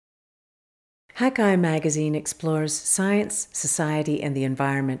Hakai magazine explores science, society, and the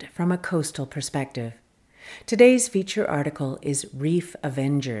environment from a coastal perspective. Today's feature article is Reef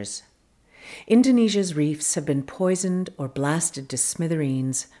Avengers. Indonesia's reefs have been poisoned or blasted to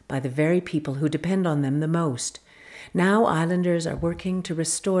smithereens by the very people who depend on them the most. Now islanders are working to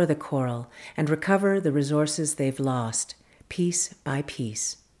restore the coral and recover the resources they've lost, piece by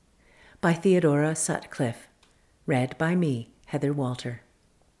piece. By Theodora Sutcliffe. Read by me, Heather Walter.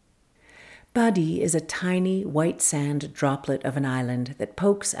 Badi is a tiny white sand droplet of an island that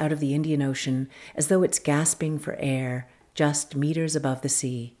pokes out of the Indian Ocean as though it's gasping for air, just meters above the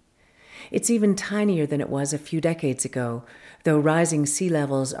sea. It's even tinier than it was a few decades ago, though rising sea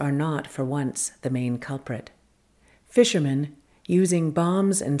levels are not, for once, the main culprit. Fishermen, using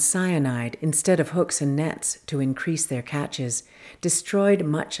bombs and cyanide instead of hooks and nets to increase their catches, destroyed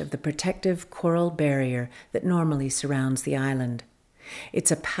much of the protective coral barrier that normally surrounds the island.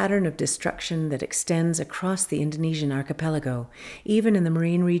 It's a pattern of destruction that extends across the Indonesian archipelago, even in the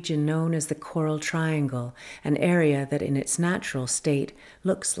marine region known as the Coral Triangle, an area that in its natural state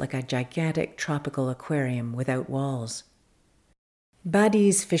looks like a gigantic tropical aquarium without walls.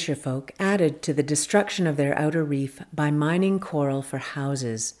 Badi's fisherfolk added to the destruction of their outer reef by mining coral for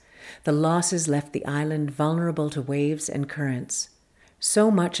houses. The losses left the island vulnerable to waves and currents.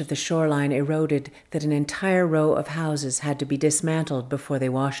 So much of the shoreline eroded that an entire row of houses had to be dismantled before they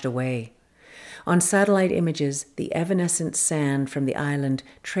washed away. On satellite images, the evanescent sand from the island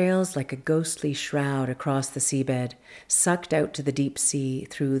trails like a ghostly shroud across the seabed, sucked out to the deep sea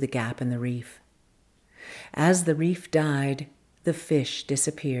through the gap in the reef. As the reef died, the fish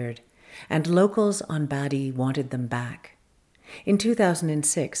disappeared, and locals on Badi wanted them back. In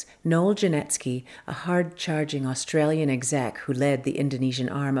 2006, Noel Janetsky, a hard-charging Australian exec who led the Indonesian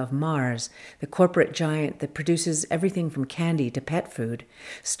arm of Mars, the corporate giant that produces everything from candy to pet food,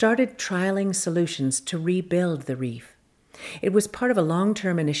 started trialing solutions to rebuild the reef. It was part of a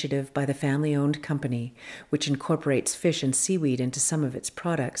long-term initiative by the family-owned company, which incorporates fish and seaweed into some of its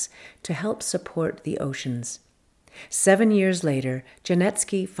products, to help support the oceans. 7 years later,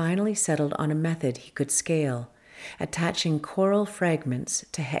 Janetsky finally settled on a method he could scale, attaching coral fragments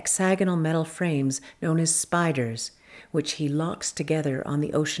to hexagonal metal frames known as spiders, which he locks together on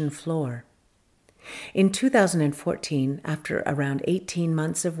the ocean floor. In 2014, after around 18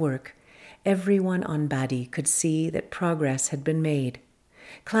 months of work, everyone on Badi could see that progress had been made.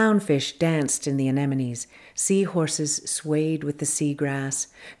 Clownfish danced in the anemones, seahorses swayed with the seagrass,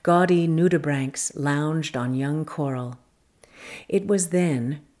 gaudy nudibranchs lounged on young coral. It was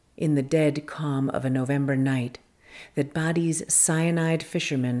then, in the dead calm of a November night, that Badi's cyanide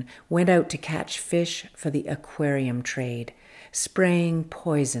fishermen went out to catch fish for the aquarium trade, spraying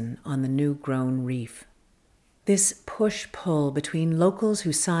poison on the new-grown reef. This push-pull between locals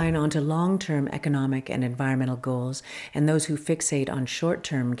who sign onto long-term economic and environmental goals and those who fixate on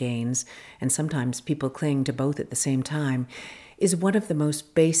short-term gains, and sometimes people cling to both at the same time, is one of the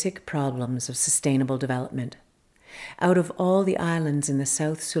most basic problems of sustainable development. Out of all the islands in the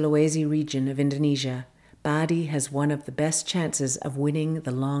South Sulawesi region of Indonesia, Badi has one of the best chances of winning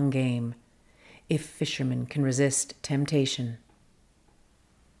the long game, if fishermen can resist temptation.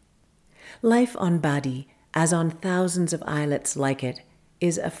 Life on Badi, as on thousands of islets like it,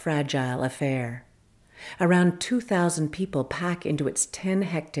 is a fragile affair. Around 2,000 people pack into its 10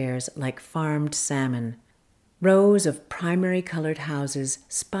 hectares like farmed salmon. Rows of primary-colored houses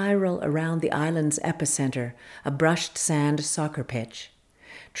spiral around the island's epicenter, a brushed sand soccer pitch.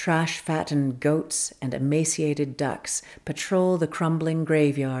 Trash-fattened goats and emaciated ducks patrol the crumbling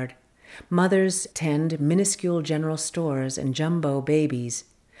graveyard. Mothers tend minuscule general stores and jumbo babies.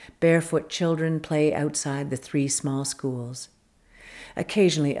 Barefoot children play outside the 3 small schools.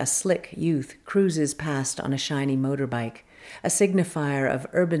 Occasionally a slick youth cruises past on a shiny motorbike, a signifier of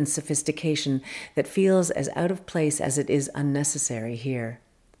urban sophistication that feels as out of place as it is unnecessary here,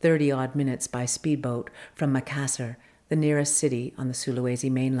 30-odd minutes by speedboat from Makassar, the nearest city on the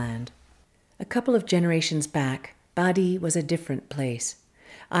Sulawesi mainland. A couple of generations back, Badi was a different place.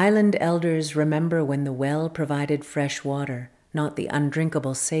 Island elders remember when the well provided fresh water, not the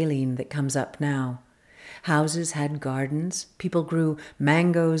undrinkable saline that comes up now. Houses had gardens, people grew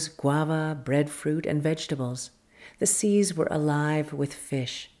mangoes, guava, breadfruit, and vegetables. The seas were alive with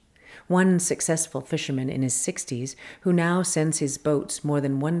fish. One successful fisherman in his 60s, who now sends his boats more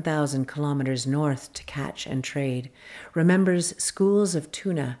than 1,000 kilometers north to catch and trade, remembers schools of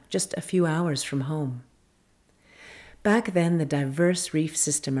tuna just a few hours from home. Back then, the diverse reef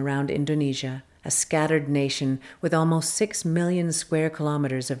system around Indonesia, a scattered nation with almost 6 million square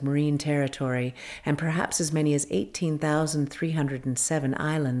kilometers of marine territory and perhaps as many as 18,307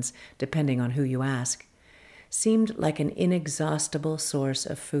 islands, depending on who you ask, seemed like an inexhaustible source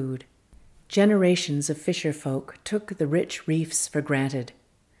of food. Generations of fisherfolk took the rich reefs for granted.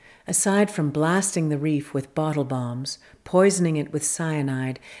 Aside from blasting the reef with bottle bombs, poisoning it with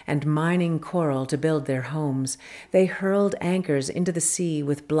cyanide, and mining coral to build their homes, they hurled anchors into the sea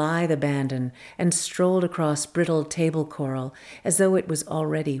with blithe abandon and strolled across brittle table coral as though it was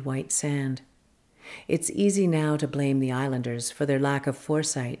already white sand. It's easy now to blame the islanders for their lack of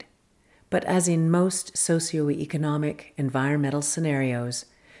foresight, but as in most socioeconomic, environmental scenarios,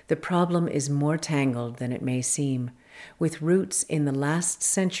 the problem is more tangled than it may seem, with roots in the last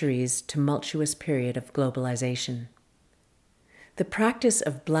century's tumultuous period of globalization. The practice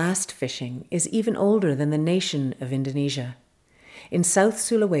of blast fishing is even older than the nation of Indonesia. In South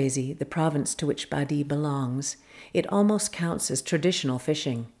Sulawesi, the province to which Badi belongs, it almost counts as traditional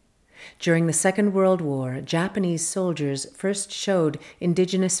fishing. During the Second World War, Japanese soldiers first showed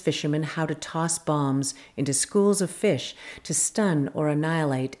indigenous fishermen how to toss bombs into schools of fish to stun or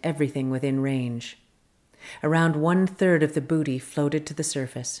annihilate everything within range. Around 1/3 of the booty floated to the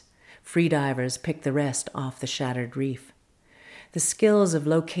surface. Freedivers picked the rest off the shattered reef. The skills of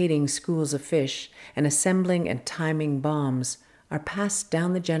locating schools of fish and assembling and timing bombs are passed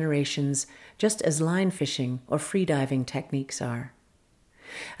down the generations just as line fishing or freediving techniques are.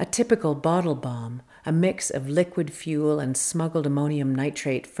 A typical bottle bomb, a mix of liquid fuel and smuggled ammonium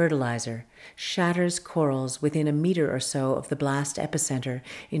nitrate fertilizer, shatters corals within a meter or so of the blast epicenter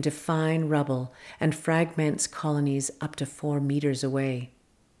into fine rubble and fragments colonies up to 4 meters away.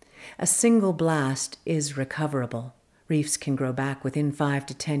 A single blast is recoverable. Reefs can grow back within 5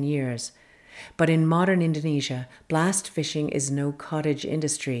 to 10 years. But in modern Indonesia, blast fishing is no cottage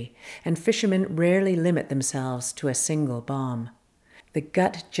industry, and fishermen rarely limit themselves to a single bomb. The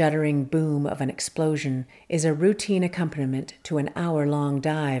gut-juddering boom of an explosion is a routine accompaniment to an hour-long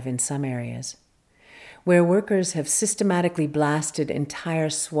dive in some areas. Where workers have systematically blasted entire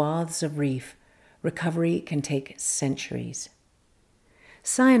swaths of reef, recovery can take centuries.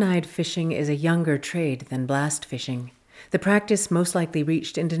 Cyanide fishing is a younger trade than blast fishing. The practice most likely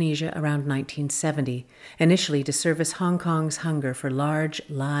reached Indonesia around 1970, initially to service Hong Kong's hunger for large,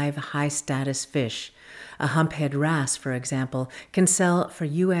 live, high-status fish. A humphead wrasse, for example, can sell for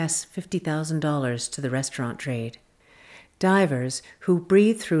US $50,000 to the restaurant trade. Divers, who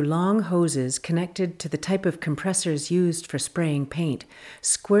breathe through long hoses connected to the type of compressors used for spraying paint,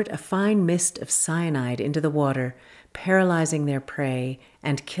 squirt a fine mist of cyanide into the water, paralyzing their prey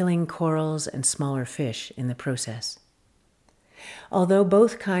and killing corals and smaller fish in the process. Although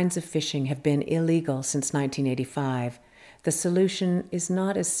both kinds of fishing have been illegal since 1985, the solution is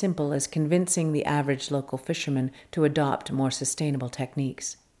not as simple as convincing the average local fisherman to adopt more sustainable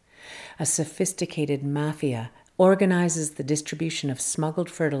techniques. A sophisticated mafia organizes the distribution of smuggled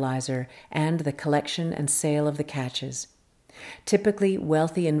fertilizer and the collection and sale of the catches. Typically,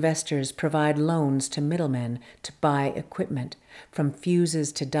 wealthy investors provide loans to middlemen to buy equipment, from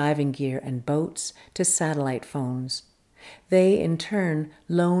fuses to diving gear and boats to satellite phones. They, in turn,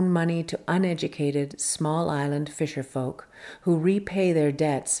 loan money to uneducated, small island fisherfolk who repay their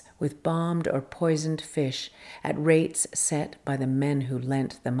debts with bombed or poisoned fish at rates set by the men who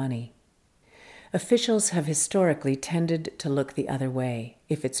lent the money. Officials have historically tended to look the other way,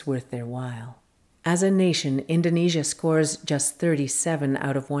 if it's worth their while. As a nation, Indonesia scores just 37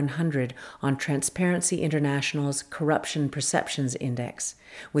 out of 100 on Transparency International's Corruption Perceptions Index,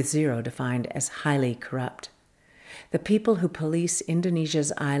 with 0 defined as highly corrupt. The people who police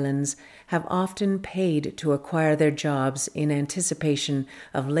Indonesia's islands have often paid to acquire their jobs in anticipation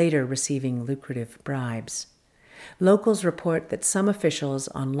of later receiving lucrative bribes. Locals report that some officials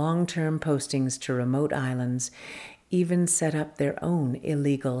on long-term postings to remote islands even set up their own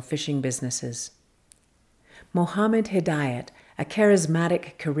illegal fishing businesses. Mohammed Hidayat, a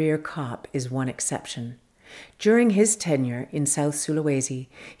charismatic career cop, is one exception. During his tenure in South Sulawesi,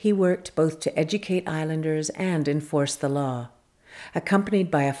 he worked both to educate islanders and enforce the law.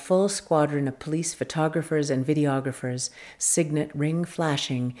 Accompanied by a full squadron of police photographers and videographers, signet ring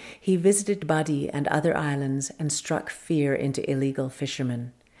flashing, he visited Badi and other islands and struck fear into illegal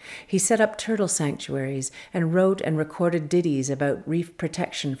fishermen. He set up turtle sanctuaries and wrote and recorded ditties about reef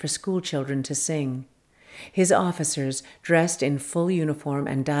protection for schoolchildren to sing. His officers, dressed in full uniform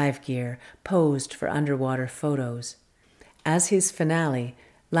and dive gear, posed for underwater photos. As his finale,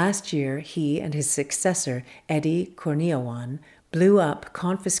 last year he and his successor, Edi Kurniawan, blew up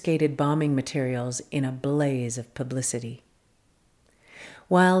confiscated bombing materials in a blaze of publicity.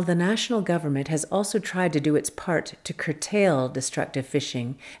 While the national government has also tried to do its part to curtail destructive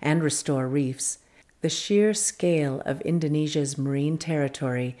fishing and restore reefs, the sheer scale of Indonesia's marine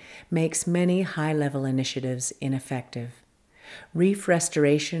territory makes many high-level initiatives ineffective. Reef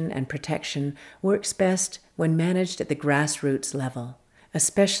restoration and protection works best when managed at the grassroots level,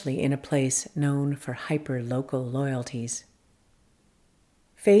 especially in a place known for hyper-local loyalties.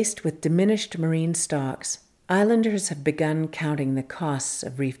 Faced with diminished marine stocks, islanders have begun counting the costs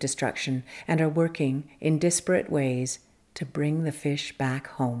of reef destruction and are working in disparate ways to bring the fish back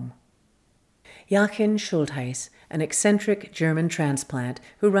home. Joachim Schultheis, an eccentric German transplant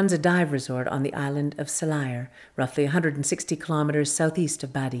who runs a dive resort on the island of Selayar, roughly 160 kilometers southeast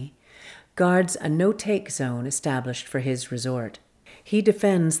of Badi, guards a no-take zone established for his resort. He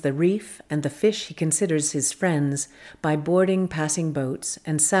defends the reef and the fish he considers his friends by boarding passing boats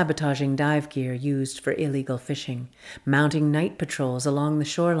and sabotaging dive gear used for illegal fishing, mounting night patrols along the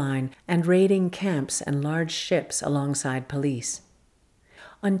shoreline, and raiding camps and large ships alongside police.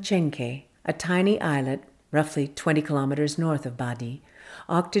 On Cengkeh, a tiny islet roughly 20 kilometers north of Badi,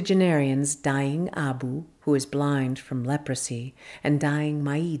 octogenarians Daing Abu, who is blind from leprosy, and Daing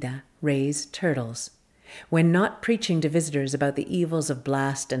Maida raise turtles. When not preaching to visitors about the evils of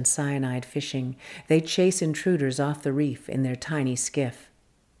blast and cyanide fishing, they chase intruders off the reef in their tiny skiff.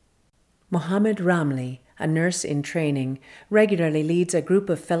 Mohammed Ramli, a nurse in training, regularly leads a group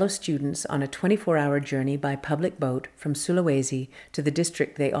of fellow students on a 24-hour journey by public boat from Sulawesi to the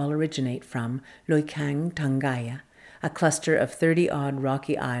district they all originate from, Loikang Tanggaya, a cluster of 30-odd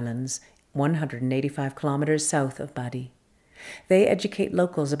rocky islands 185 kilometers south of Badi. They educate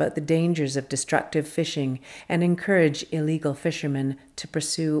locals about the dangers of destructive fishing and encourage illegal fishermen to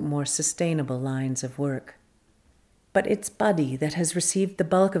pursue more sustainable lines of work. But it's Badi that has received the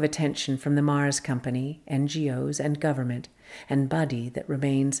bulk of attention from the Mars Company, NGOs, and government, and Badi that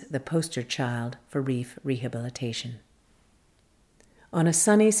remains the poster child for reef rehabilitation. On a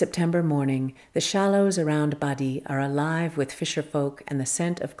sunny September morning, the shallows around Badi are alive with fisherfolk, and the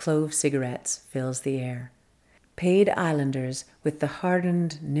scent of clove cigarettes fills the air. Paid islanders, with the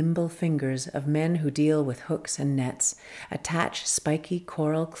hardened, nimble fingers of men who deal with hooks and nets, attach spiky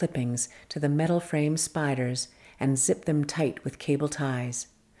coral clippings to the metal frame spiders and zip them tight with cable ties.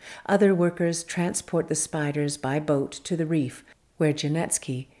 Other workers transport the spiders by boat to the reef, where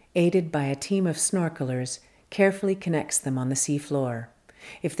Janetsky, aided by a team of snorkelers, carefully connects them on the seafloor.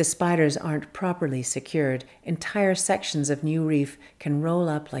 If the spiders aren't properly secured, entire sections of new reef can roll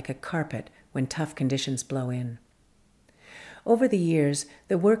up like a carpet when tough conditions blow in. Over the years,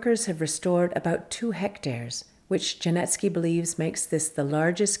 the workers have restored about 2 hectares, which Janetsky believes makes this the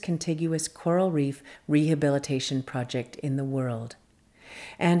largest contiguous coral reef rehabilitation project in the world.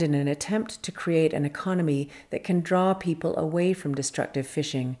 And in an attempt to create an economy that can draw people away from destructive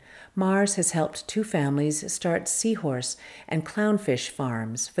fishing, Mars has helped 2 families start seahorse and clownfish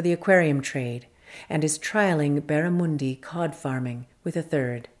farms for the aquarium trade, and is trialing barramundi cod farming with a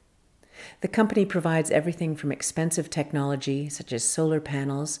 3rd. The company provides everything from expensive technology, such as solar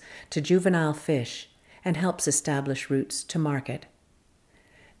panels, to juvenile fish, and helps establish routes to market.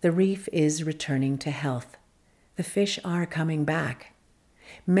 The reef is returning to health. The fish are coming back.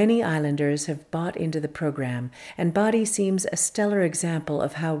 Many islanders have bought into the program, and Badi seems a stellar example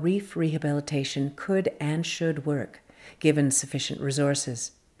of how reef rehabilitation could and should work, given sufficient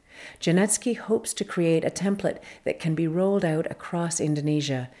resources. Janetsky hopes to create a template that can be rolled out across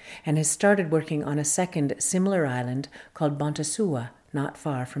Indonesia, and has started working on a second similar island called Bontasua, not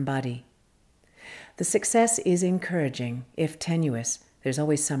far from Badi. The success is encouraging, if tenuous. There's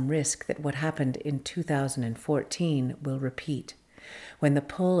always some risk that what happened in 2014 will repeat, when the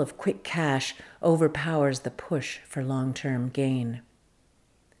pull of quick cash overpowers the push for long-term gain.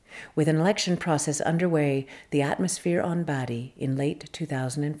 With an election process underway, the atmosphere on Badi in late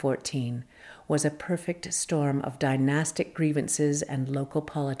 2014 was a perfect storm of dynastic grievances and local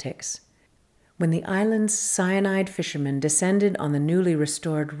politics. When the island's cyanide fishermen descended on the newly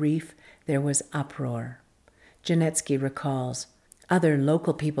restored reef, there was uproar. Janetsky recalls, other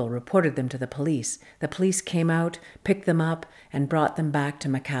local people reported them to the police. The police came out, picked them up, and brought them back to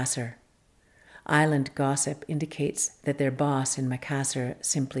Makassar. Island gossip indicates that their boss in Makassar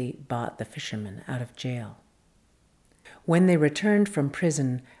simply bought the fishermen out of jail. When they returned from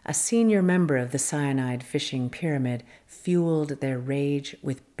prison, a senior member of the cyanide fishing pyramid fueled their rage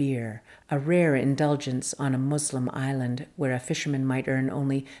with beer, a rare indulgence on a Muslim island where a fisherman might earn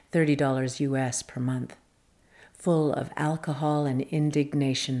only $30 US per month. Full of alcohol and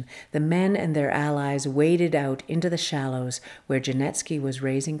indignation, the men and their allies waded out into the shallows where Janetsky was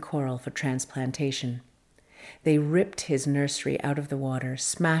raising coral for transplantation. They ripped his nursery out of the water,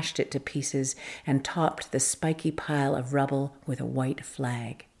 smashed it to pieces, and topped the spiky pile of rubble with a white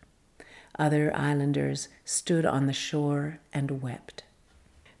flag. Other islanders stood on the shore and wept.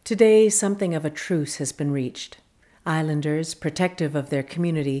 Today, something of a truce has been reached. Islanders, protective of their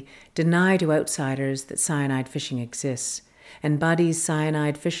community, deny to outsiders that cyanide fishing exists, and Badi's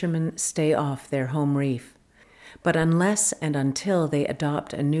cyanide fishermen stay off their home reef. But unless and until they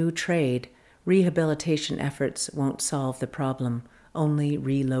adopt a new trade, rehabilitation efforts won't solve the problem, only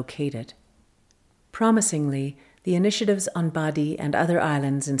relocate it. Promisingly, the initiatives on Badi and other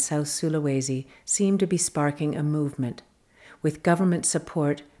islands in South Sulawesi seem to be sparking a movement. With government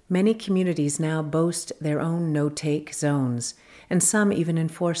support, many communities now boast their own no-take zones, and some even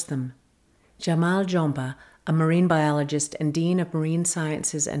enforce them. Jamal Jompa, a marine biologist and Dean of Marine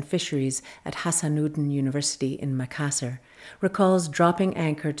Sciences and Fisheries at Hasanuddin University in Makassar, recalls dropping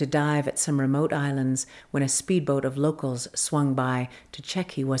anchor to dive at some remote islands when a speedboat of locals swung by to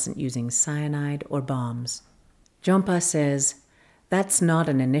check he wasn't using cyanide or bombs. Jompa says, "That's not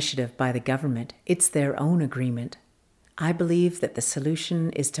an initiative by the government, it's their own agreement. I believe that the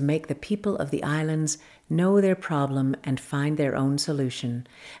solution is to make the people of the islands know their problem and find their own solution,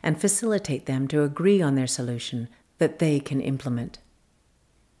 and facilitate them to agree on their solution that they can implement."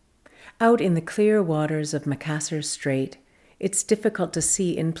 Out in the clear waters of Makassar Strait, it's difficult to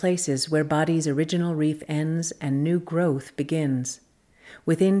see in places where Badi's original reef ends and new growth begins.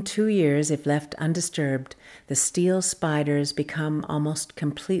 Within 2 years, if left undisturbed, the steel spiders become almost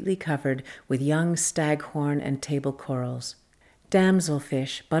completely covered with young staghorn and table corals.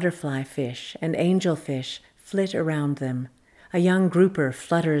 Damselfish, butterfly fish, and angelfish flit around them. A young grouper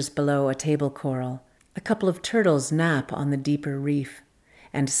flutters below a table coral. A couple of turtles nap on the deeper reef,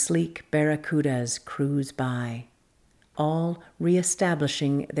 and sleek barracudas cruise by, all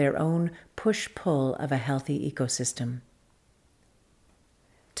re-establishing their own push-pull of a healthy ecosystem.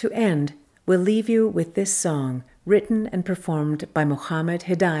 To end, we'll leave you with this song, written and performed by Mohammed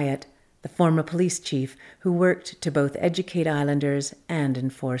Hidayat, the former police chief who worked to both educate islanders and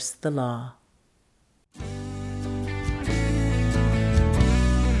enforce the law.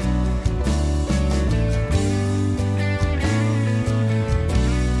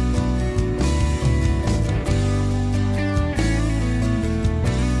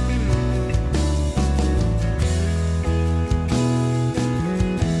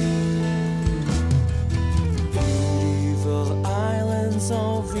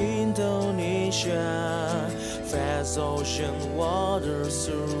 Of Indonesia, vast ocean waters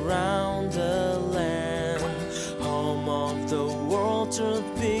surround the land, home of the world's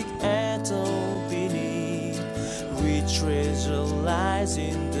big atoll beneath, rich treasure lies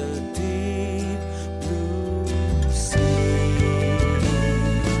in the deep blue sea.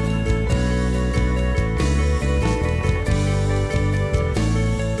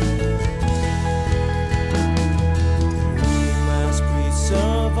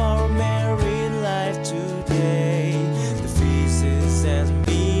 Of our marine life today, the fishes and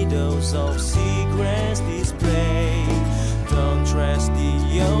meadows of seagrass display. Don't trust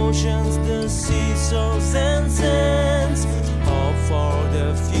the oceans, the seashores and sands. Hope for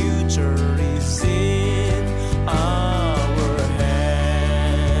the future is in our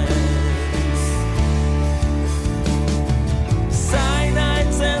hands.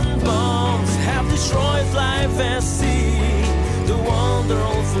 Cyanides and bombs have destroyed life at sea. The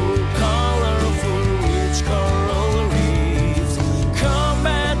wonderful, colorful, rich coral reefs.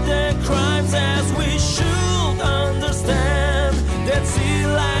 Combat the crimes as we should understand that sea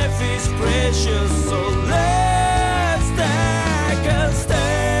life is precious, so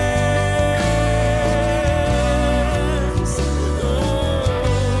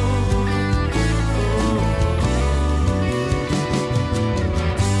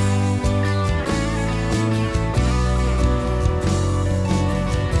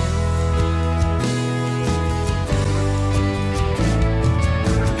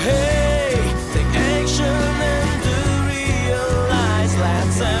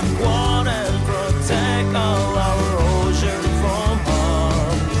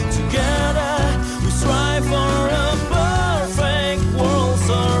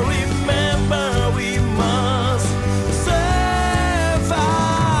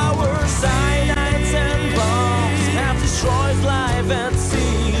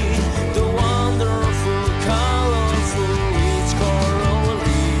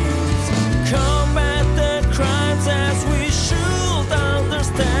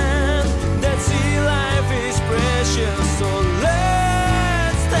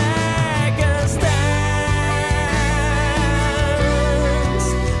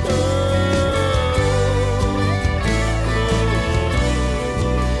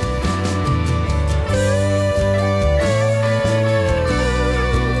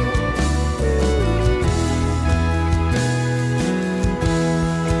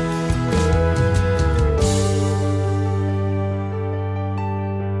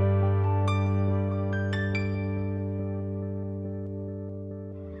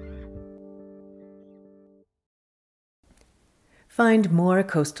Find more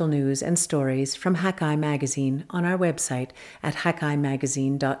coastal news and stories from Hakai Magazine on our website at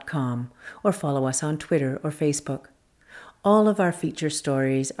hakaimagazine.com or follow us on Twitter or Facebook. All of our feature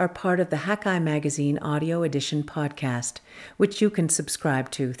stories are part of the Hakai Magazine Audio Edition podcast, which you can subscribe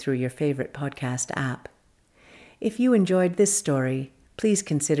to through your favorite podcast app. If you enjoyed this story, please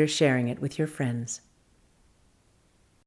consider sharing it with your friends.